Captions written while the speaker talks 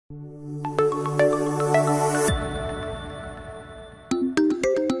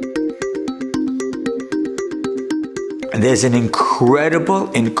There's an incredible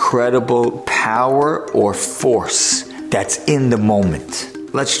power or force that's in the moment.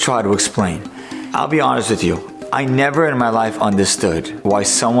 Let's try to explain. I'll be honest with you. I never in my life understood why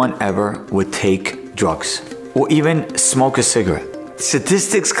someone ever would take drugs or even smoke a cigarette.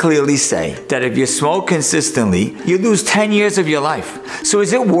 Statistics clearly say that if you smoke consistently, you lose 10 years of your life. So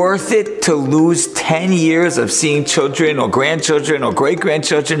is it worth it to lose 10 years of seeing children or grandchildren or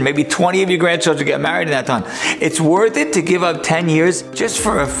great-grandchildren, maybe 20 of your grandchildren get married in that time? It's worth it to give up 10 years just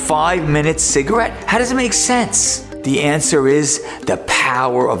for a 5-minute cigarette? How does it make sense? The answer is the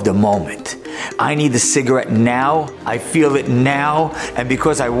power of the moment. I need the cigarette now, I feel it now, and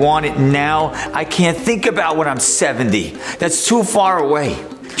because I want it now, I can't think about when I'm 70. That's too far away.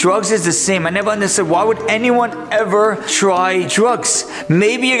 Drugs is the same. I never understood why would anyone ever try drugs.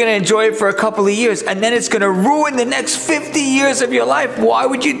 Maybe you're going to enjoy it for a couple of years, and then it's going to ruin the next 50 years of your life. Why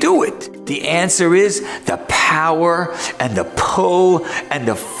would you do it? The answer is the power and the pull and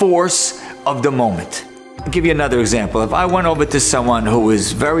the force of the moment. I'll give you another example. If I went over to someone who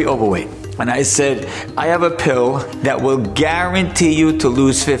is very overweight, and I said, I have a pill that will guarantee you to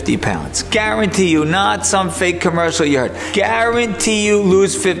lose 50 pounds. Guarantee you, not some fake commercial you heard. Guarantee you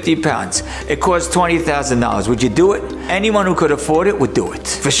lose 50 pounds. It costs $20,000. Would you do it? Anyone who could afford it would do it.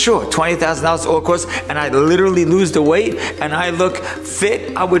 For sure, $20,000 all costs, and I literally lose the weight, and I look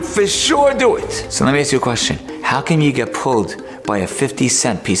fit, I would for sure do it. So let me ask you a question. How can you get pulled by a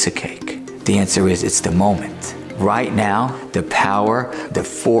 50-cent piece of cake? The answer is, it's the moment. Right now, the power, the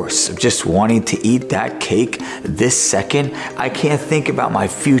force of just wanting to eat that cake this second, I can't think about my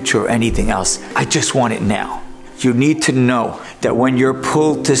future or anything else. I just want it now. You need to know that when you're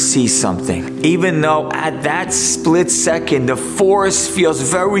pulled to see something, even though at that split second, the force feels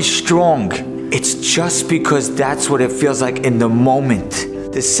very strong, it's just because that's what it feels like in the moment.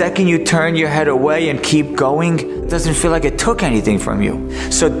 The second you turn your head away and keep going, it doesn't feel like it took anything from you.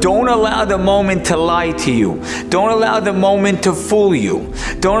 So don't allow the moment to lie to you. Don't allow the moment to fool you.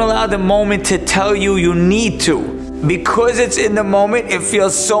 Don't allow the moment to tell you you need to. Because it's in the moment, it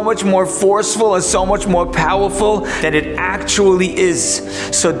feels so much more forceful and so much more powerful than it actually is.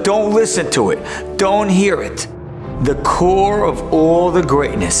 So don't listen to it. Don't hear it. The core of all the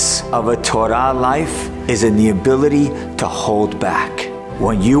greatness of a Torah life is in the ability to hold back.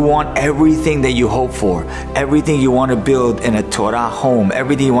 When you want everything that you hope for, everything you want to build in a Torah home,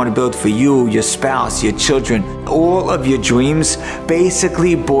 everything you want to build for you, your spouse, your children, all of your dreams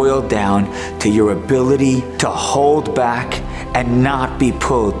basically boil down to your ability to hold back and not be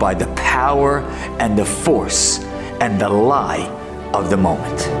pulled by the power and the force and the lie of the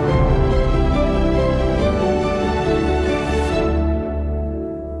moment.